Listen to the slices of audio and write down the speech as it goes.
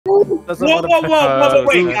Whoa,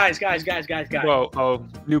 wait, guys. Whoa, oh,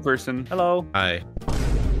 new person. Hello. Hi.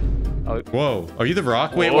 Oh, whoa, are you the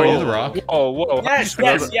Rock? Wait, are you the Rock? Whoa. Yes.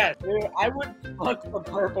 Dude, I would fuck a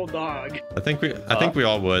purple dog. I think we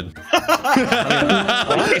all would.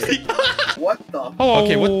 What the? Oh,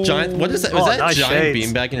 okay, what is that? Is that nice giant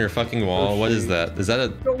shades. beanbag in your fucking wall? What is that? Is that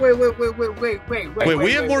a... Wait,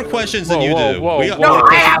 we have more questions than you do. Whoa, We got No, more I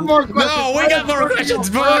questions. have more questions. No, we got more questions,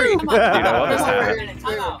 boy.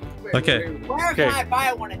 Okay. Where can I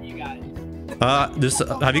buy one of you guys?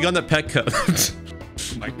 Have you gone to Petco?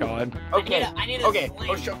 Oh my god. Okay. I need a Okay. sling.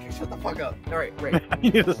 Oh, shut the fuck up. All right, wait.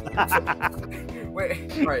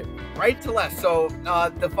 Wait. All right. Right to left. So,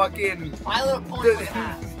 the fucking. My little pony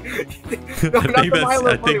hat. No, not the My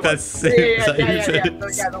Little Pony one. that's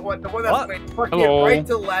Yeah, the one that's wait, fucking Hello. right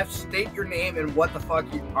to left. State your name and what the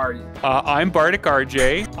fuck you are. I'm Bardic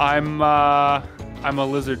RJ. I'm a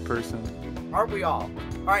lizard person. Aren't we all?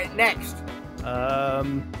 All right, next.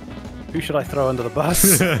 Who should I throw under the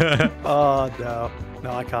bus? Oh no.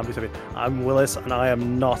 No, I can't be something. I'm Willis, and I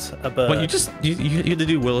am not a bird. What, you had to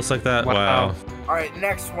do Willis like that? Wow. All right,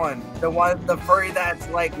 next one. The furry that's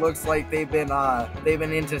like looks like they've been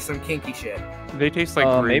into some kinky shit. They taste like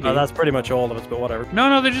gravy. Oh, that's pretty much all of us, but whatever.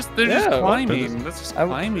 No, they're just climbing. That's just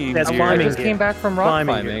climbing. That's dude. climbing. I just came back from rock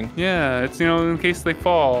climbing. Yeah, it's in case they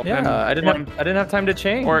fall. Yeah, I didn't have time to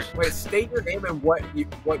change. Wait, state your name and what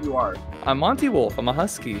you are. I'm Monty Wolf. I'm a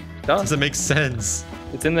husky. Doesn't make sense.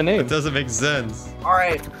 It's in the name. It doesn't make sense. All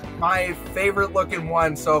right, my favorite looking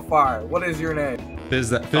one so far. What is your name? Fizz,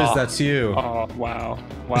 that's you. Oh, wow.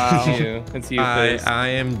 It's you. It's you, Fizz. I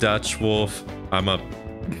am Dutch Wolf. I'm a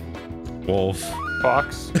wolf.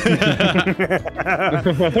 Fox.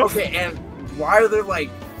 Okay, and why are there like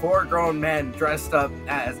 4 grown men dressed up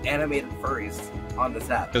as animated furries on this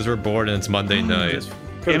app? Because we're bored and it's Monday night.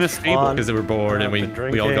 In a stable. Because they were bored and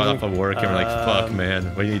we all got off of work and we're like, fuck,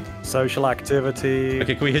 man, we need social activity.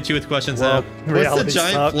 Okay, can we hit you with questions now? What's the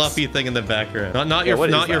giant fluffy thing in the background? Not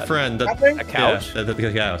your friend. A couch? Yeah, the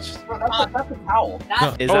couch. That's a towel.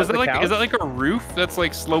 Is that like a roof that's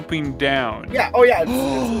like sloping down? Yeah. Oh yeah.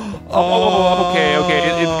 Okay.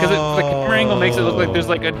 Because the camera angle makes it look like there's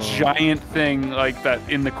like a giant thing like that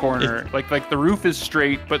in the corner. Like the roof is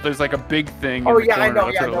straight, but there's like a big thing. Oh in the yeah, I corner. know.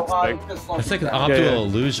 That's Yeah, what it no. looks That's like an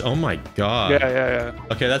optical illusion. Oh my god. Yeah.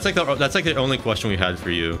 Okay, that's like the only question we had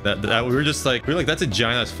for you. That we were like that's a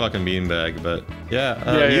giant ass fucking beanbag. But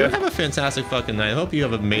yeah, you have a fantastic fucking night. I hope you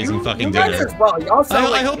have amazing fucking dinner. As well.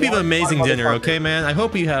 I hope you have amazing dinner. Okay, man. I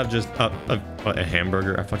hope you have just a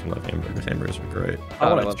hamburger. I fucking love hamburgers. Hamburgers are great. I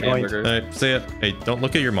love hamburgers. All right, say it. Hey, don't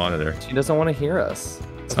look at your monitor. She doesn't want to hear us.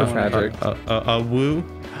 It's so tragic. Woo.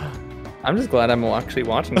 I'm just glad I'm actually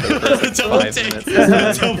watching this for like Double 5 take.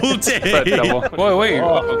 minutes. Double take. Wait. You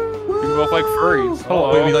both like furries.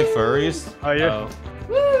 Hello. Wait, we like furries? Oh yeah.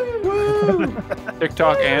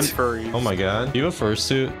 TikTok and furries. Oh my god. Do you have a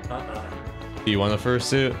fursuit? Do you want a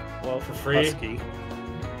fursuit? Well, for free.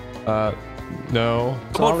 No.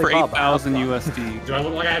 Sold for 8,000 USD. Do I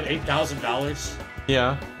look like I have $8,000?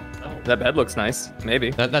 Yeah. That bed looks nice.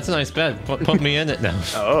 Maybe. That's a nice bed. Put me in it now.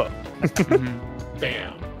 Oh.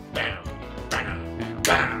 Bam.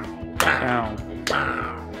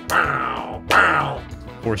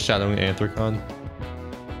 Foreshadowing Anthrocon.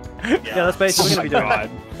 Yeah, that's basically what we're gonna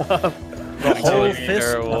be doing. The whole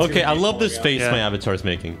fist. Okay, I love this face my avatar's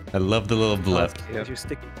making. I love the little blip. You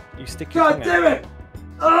stick your God damn it!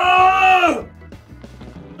 Oh!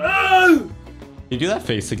 You do that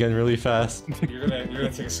face again really fast. You're gonna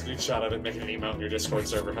take a screenshot of it, make an email in your Discord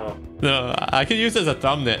server, huh? No, I could use it as a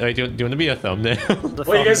thumbnail. Wait, do you want to be a thumbnail?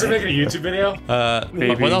 Wait, you guys are making a YouTube video?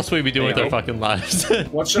 What else would we be doing with our fucking lives?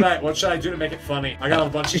 What should I do to make it funny? I got a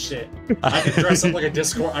bunch of shit. I could dress up like a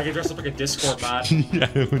Discord. I could dress up like a Discord bot. I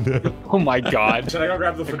don't know. Oh my god. Should I go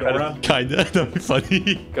grab the fedora? Kinda. That'd be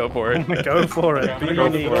funny. Go for it. Go for it. Okay, I'm gonna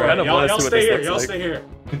go for the fedora. Y'all stay here. Y'all stay here.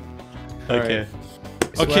 Okay.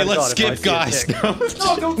 Okay, let's skip, guys. No,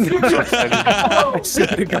 don't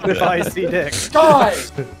skip. If I see dick.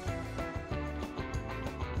 Guys.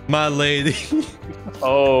 My lady.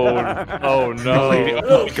 Oh no.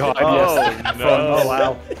 Oh god, yes. Oh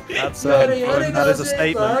wow. That's that is a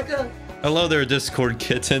statement. Hello there, Discord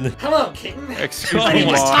kitten. Hello, kitten. Excuse Oh me,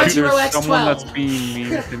 my Mom, God. there's someone X12. that's being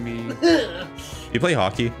mean to me. You play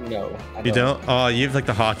hockey? No. You don't? Oh, you have like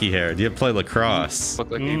the hockey hair. Do you play lacrosse?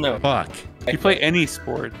 Look like No. Fuck. you play any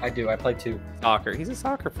sport. I do. I play 2. Soccer. He's a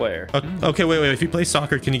soccer player. Okay, wait. If you play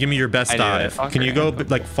soccer, can you give me your best I do dive? soccer, Can you go yeah.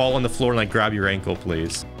 like fall on the floor and like grab your ankle,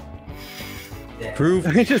 please? Yeah. Prove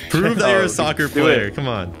that you're a soccer player. Come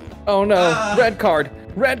on. Oh no. Red card.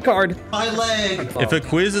 Red card. My leg. If a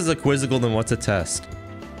quiz is a quizzical, then what's a test?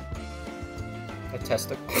 A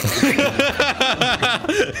testicle.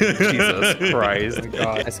 Jesus Christ.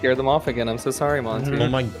 God. I scared them off again. I'm so sorry, Monty. Oh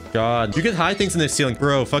my god. You can hide things in the ceiling.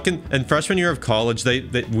 Bro, fucking in freshman year of college,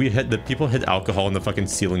 the people hid alcohol in the fucking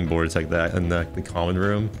ceiling boards like that in the common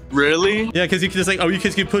room. Really? Yeah, because you can just like, you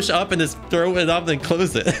can push up and just throw it up and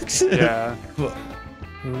close it. Yeah.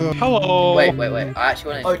 Hello. Wait. I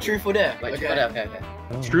actually want to. Oh, truth or dare? Wait, truth or dare? Okay.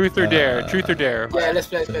 Truth or dare? Truth or dare? Yeah, let's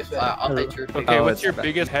play. I'll play truth. Okay, what's your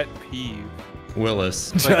biggest pet peeve?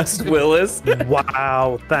 Willis. Just Willis.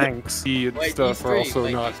 Wow, thanks. And Wait, stuff are also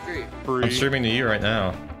not free. I'm streaming to you right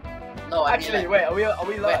now. No, Actually, wait, are we live?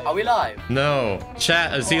 Wait, are we live? No.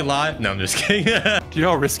 Chat, is he live? No, I'm just kidding. Do you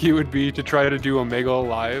know how risky it would be to try to do Omegle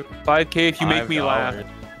live? 5K if you make me laugh.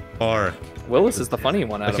 Bark. Willis is the funny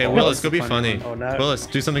one out Okay, of all. Willis, go be funny. Oh no. Willis,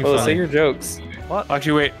 do something Willis, say funny. your jokes. What?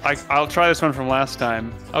 Actually, wait. I'll try this one from last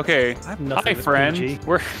time. Okay. I have nothing Hi, with friend. PG.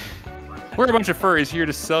 We're a bunch of furries here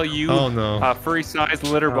to sell you Oh no. furry-sized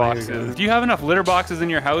litter Oh, here we boxes. go. Do you have enough litter boxes in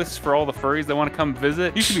your house for all the furries that want to come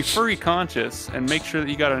visit? You should be furry conscious and make sure that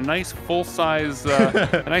you got a nice full-size,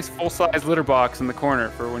 litter box in the corner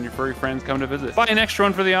for when your furry friends come to visit. Buy an extra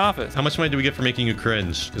one for the office. How much money do we get for making you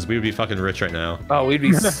cringe? Because we would be fucking rich right now. Oh, we'd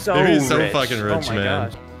be so We'd be so rich. fucking rich, oh my man.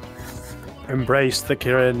 Gosh. Embrace the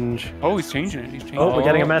cringe. Oh, he's changing it. He's changing Oh, we're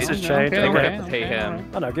getting a it. message change. Okay, we're Okay. gonna have to pay him.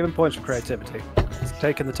 Oh no, give him points for creativity. He's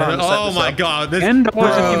taking the time to set Oh this my up. god. This $10 if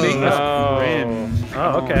you make us No. cringe.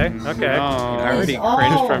 Oh, okay, okay. I already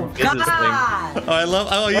cringed from this thing. Oh, I love.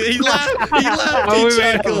 Oh, he laughed. He laughed. Oh, He we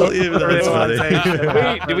made chuckled. Even though it's funny.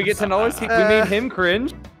 Wait, did we get $10? We made him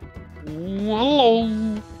cringe?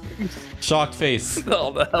 Hello. Shocked face.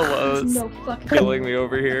 All the hellos. No fucking. Killing me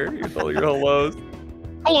over here. Here's all your hellos.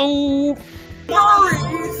 Hello.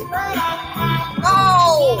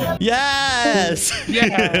 Yes.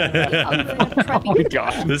 Yeah. Oh my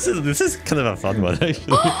god. This is kind of a fun one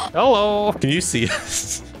actually. Hello. Can you see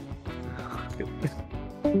us?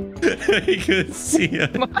 He could see us.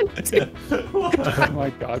 Oh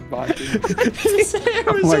my god, Monty. His hair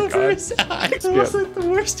was my over God. his eyes. That was like the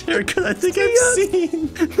worst haircut I think I've seen.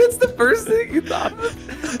 That's the first thing you thought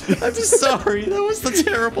of. I'm sorry. That was the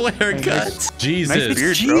terrible haircut. Jesus. Nice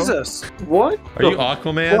beard, Jesus! What? Are you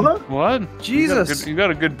Aquaman? What? Jesus! You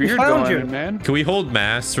got a good beard found going, you. man. Can we hold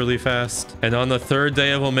mass really fast? And on the third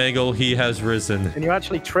day of Omegle, he has risen. Can you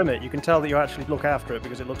actually trim it? You can tell that you actually look after it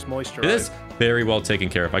because it looks moisturized. It is very well taken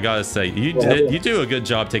care of. I gotta say, you do a good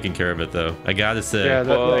job taking care of it, though. I gotta say. Yeah,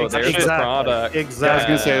 Whoa, that there's shit- the product.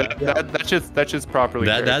 Exactly. I was gonna say that shit's properly.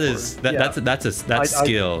 That cared is for. that's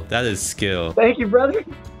skill. That is skill. Thank you, brother.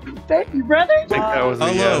 Thank you, brother. I think that was a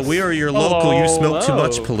Hello, yes. we are your local you smoke too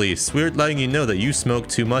much Hello. police. We're letting you know that you smoke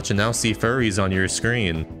too much and now see furries on your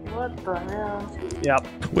screen. What the hell? Yep.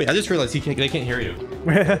 Wait, I just realized they can't hear you.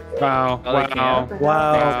 Wow. Oh, they Wow. can't.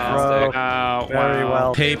 Wow, bro. Wow. Very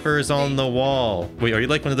well. Papers on the wall. Wait, are you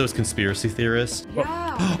like one of those conspiracy theorists?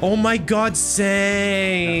 Yeah. Oh my god,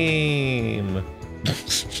 same.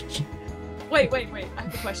 Wait. I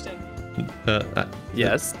have a question.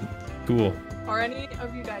 Yes. Cool. Are any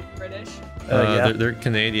of you guys British? Yeah. They're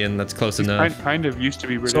Canadian. That's close enough. Kind of used to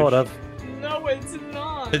be British. Sort of. No, it's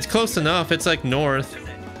not. It's close enough. It's like north.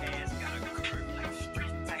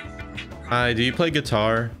 Hi, do you play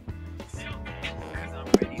guitar?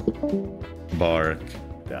 Bark.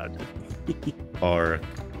 God. Bark.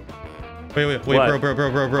 Wait, What?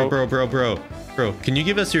 bro. Can you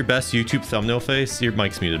give us your best YouTube thumbnail face? Your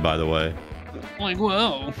mic's muted, by the way. Like,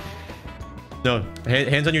 whoa. No,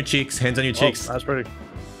 hands on your cheeks. Hands on your Oh, cheeks. that's pretty.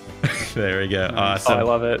 There we go. Oh, Awesome. I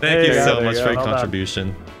love it. Thank There you you go, so there much you for go. your Well done.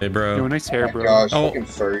 contribution. Hey, bro. You have a nice hair, bro. Gosh, Oh. fucking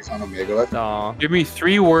furries on Omegle. Aw. Give me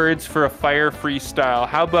 3 words for a fire freestyle.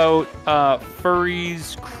 How about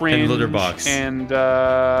furries, cringe, litter box. and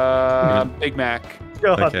Big Mac?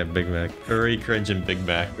 God. Okay, Big Mac. Furry, cringe, and Big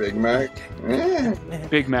Mac. Big Mac.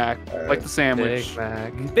 Big Mac, like the sandwich. Big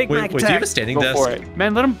Mac. Big Wait, Mac do you have a attack. standing Go desk? for it,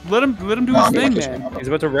 man. Let him do his thing, man. He's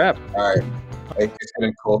about to rap. Alright. Hey, it's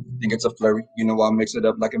getting cold. Think it's a flurry. You know I'll mix it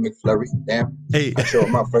up like a McFlurry. Damn. Hey. I show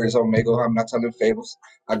my furries on Omegle. I'm not telling fables.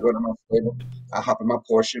 I go to my stable. I hop in my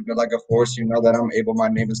Porsche, but like a horse. You know that I'm able. My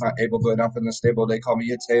name is not able, but I'm from the stable. They call me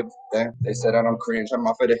a table. Damn. They said I don't cringe. I'm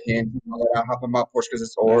off at a hint. You know that I hop in my Porsche because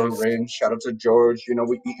it's orange. Shout out to George. You know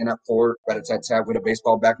we eating at Ford. Rat-a-tat-tat with a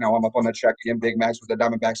baseball bat. Now I'm up on the track again. Big Macs with the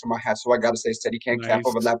Diamondbacks on my hat. So I gotta stay steady. Can't cap Nice.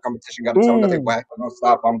 overlap competition. Gotta tell them that they Ooh. whack. I don't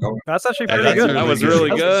stop. I'm going. That's actually Hey, pretty that's good. That was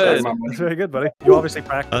really good. That's very good, buddy. You obviously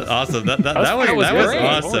practiced. Awesome. That was That was great.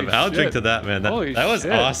 awesome. Holy I'll drink shit. to that, man. That Holy was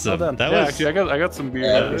shit. awesome. Well done. That Yeah, was actually, I got some beer.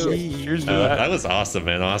 Yeah, Cheers to that. that was awesome,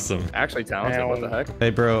 man. Awesome. Actually talented. What the heck?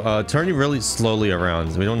 Hey, bro. Turn you really slowly around.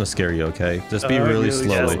 We don't want to scare you, okay? Just be really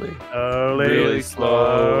slowly. Slowly. Really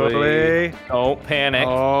slowly. Monty. Don't panic.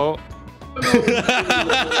 Oh.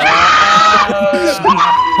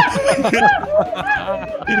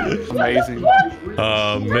 Amazing.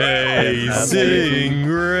 Amazing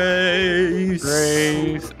Grace.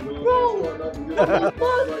 Grace. Whoa.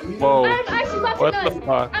 I'm actually about to What nut. the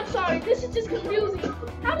fuck? I'm sorry, this is just confusing.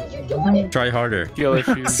 How did you do it? Try harder. Skill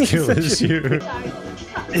issues. Skill issue.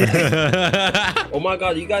 Oh my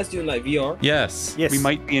god, you guys doing like VR? Yes. Yes. We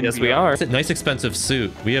might be in Yes, VR. we are. It's a nice expensive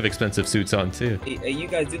suit. We have expensive suits on too. Hey, you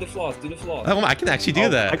guys do the floss, do the floss. Oh, I can actually do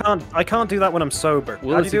that. I can't do that when I'm sober. How do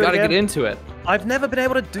Willis, you you do it gotta again? get into it. I've never been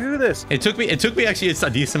able to do this. It took me actually it's a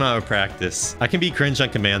decent amount of practice. I can be cringe on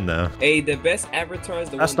command though. Hey, the best avatar is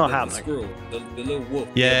the That's one not with the happening. squirrel, the little wolf.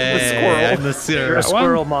 Yeah, The squirrel. I'm the You're a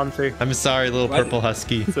squirrel, Monty. I'm sorry, little What? purple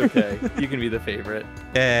husky. It's okay. You can be the favorite.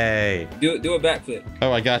 Hey. Do a backflip.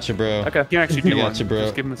 Oh, I got you, bro. Okay. You can actually do I one. got you, bro.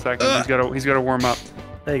 Just give him a second. He's got to warm up.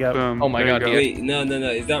 There you go. Boom. Oh my There you God, go. Wait, no,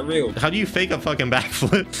 is that real? How do you fake a fucking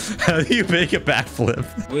backflip? How do you make a backflip?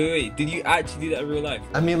 Wait, did you actually do that in real life?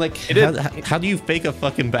 I mean, like, how do you fake a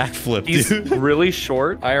fucking backflip, He's dude? really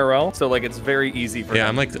short IRL, so like it's very easy for him.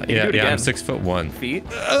 I'm like, Can you do it I'm again? 6'1". Feet.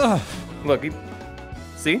 Ugh. Look,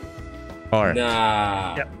 see? Hard.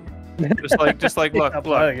 Nah. Yep. Just like look.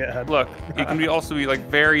 Look. You can also be like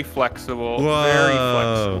very flexible. Whoa. Very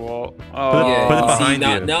flexible. Oh. Yeah, Put it see,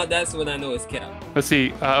 behind you. now that's when I know it's cap. Let's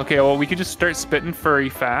see. Okay, well we could just start spitting furry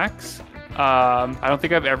facts. I don't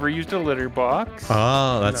think I've ever used a litter box.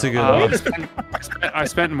 Oh, that's a good I one.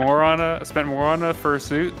 spent more on a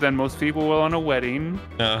fursuit than most people will on a wedding.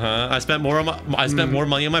 I spent more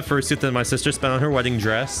money on my fursuit than my sister spent on her wedding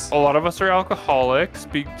dress. A lot of us are alcoholics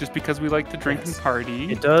just because we like to drink and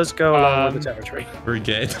party. It does go along with the territory. We're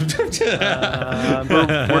gay.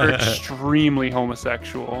 We're extremely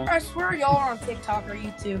homosexual. I swear y'all are on TikTok or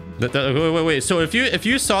YouTube. Wait. So if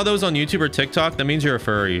you saw those on YouTube or TikTok, that means you're a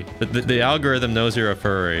furry. The algorithm knows you're a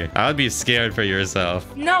furry. I would be scared for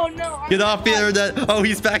yourself. No. Get off the internet. Oh,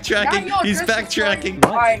 he's backtracking. He's backtracking.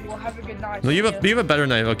 Alright, well have a good night. No, you have a better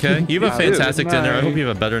night, okay? You have a fantastic dinner. I hope you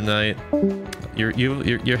have a better night.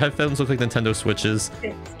 Your headphones look like Nintendo Switches.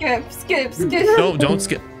 Skip. Don't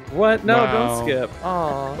skip. What? No, Wow. don't skip.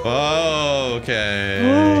 Aw. Oh, okay.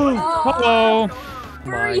 Hello.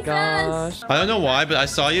 My gosh. I don't know why, but I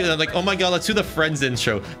saw you and I'm like, oh my god, let's do the Friends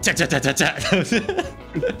intro. What What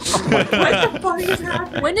the fuck is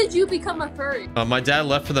that? When did you become a furry? My dad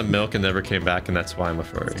left for the milk and never came back, and that's why I'm a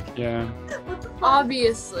furry. Yeah.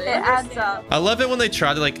 Obviously. It adds up. I love it when they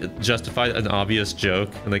try to like justify an obvious joke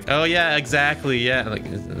and like, oh yeah, exactly, yeah. Like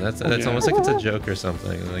that's almost like it's a joke or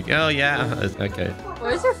something. Like, oh yeah, okay.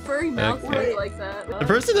 Why is your furry mouth Okay. look like that? The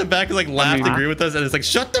person in the back like laughed, agree with us, and it's like,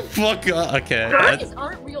 shut the fuck up. Okay. Furries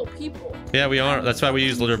aren't real people. Yeah, we are. That's why we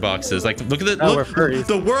use litter boxes. Like, look at the Oh, look. we're furries.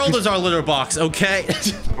 The world is our litter box. Okay.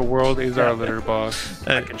 The world is our litter box.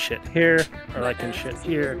 I can shit here, or I can shit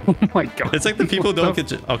here. Oh my god. It's like the people don't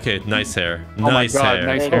get. Okay, nice hair. Oh my Nice God, hair.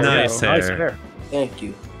 nice hair. Nice hair. Nice hair. Thank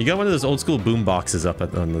you. You got one of those old school boom boxes up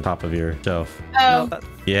on the top of your shelf. Oh.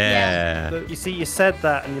 Yeah. You see, you said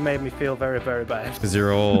that, and you made me feel very, very bad. Because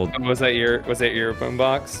you're old. Was that your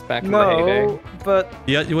boombox back in the heyday? No, but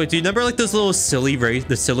Yeah. Wait. Do you remember like those little silly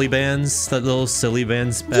bands? That little silly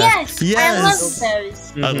bands. Yes. Yes. I love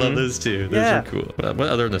those. I love those too. Those Yeah. are cool. What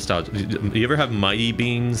other nostalgia? Do you ever have Mighty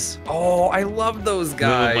Beans? Oh, I love those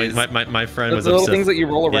guys. My friend The was little obsessed. things that you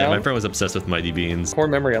roll Yeah, around? my friend was obsessed with Mighty Beans. Core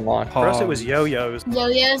memory unlocked. for us it was yo-yos.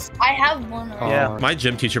 Yo-yos. I have one. Yeah. My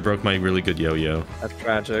gym teacher broke my really good yo-yo. That's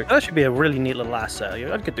tragic. That should be a really neat little asset.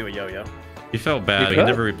 I could do a yo-yo. He felt bad. You He could?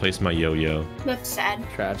 never replaced my yo-yo. That's sad.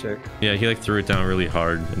 Tragic. Yeah, he like threw it down really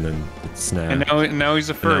hard and then it snapped. And now he's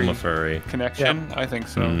a And now furry. I'm a furry. Connection? I think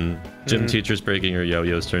so. Gym teachers breaking your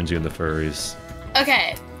yo-yos turns you into furries.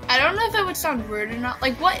 Okay. I don't know if it would sound rude or not.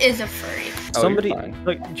 Like, what is a furry? Oh, Somebody, you're fine.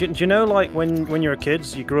 like, do you know, like, when you're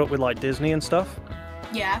kids, you grew up with, like, Disney and stuff?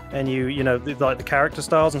 Yeah. And you know, like, the character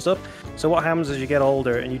styles and stuff? So what happens is you get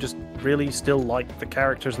older and you just really still like the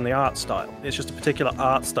characters and the art style. It's just a particular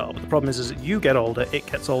art style. But the problem is that you get older, it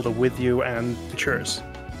gets older with you and matures.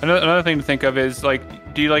 Another thing to think of is like,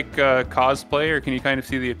 do you like cosplay, or can you kind of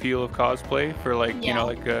see the appeal of cosplay for like you know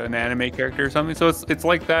like an anime character or something? So it's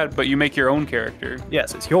like that, but you make your own character.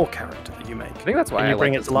 Yes, it's your character that you make. I think that's why and you I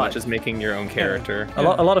bring like it it to so life. much as making your own character. A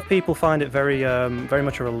lot of people find it very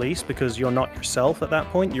much a release because you're not yourself at that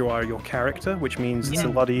point. You are your character, which means it's a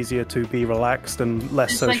lot easier to be relaxed and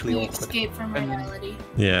less It's like socially the awkward. escape from reality.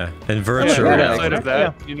 Yeah, and virtual Yeah, reality. outside of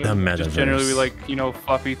that, you know, The just metaverse. generally we like, you know,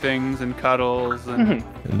 fluffy things and cuddles and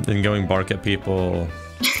And going bark at people.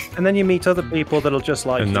 And then you meet other people that'll just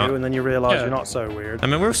like And you, not- and then you realize Yeah. you're not so weird. I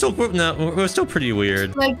mean, we're still pretty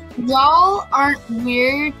weird. Like, y'all aren't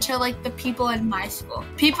weird to, like, the people in my school.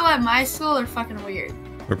 People at my school are fucking weird.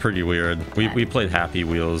 We're pretty weird. We played Happy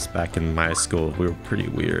Wheels back in my school. We were pretty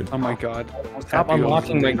weird. Oh my god. Stop Happy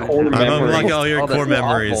unlocking my Wheels. core memories. I'm unlocking all your Oh, that's core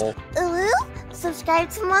memories. awful. Subscribe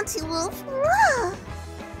to Monty Wolf.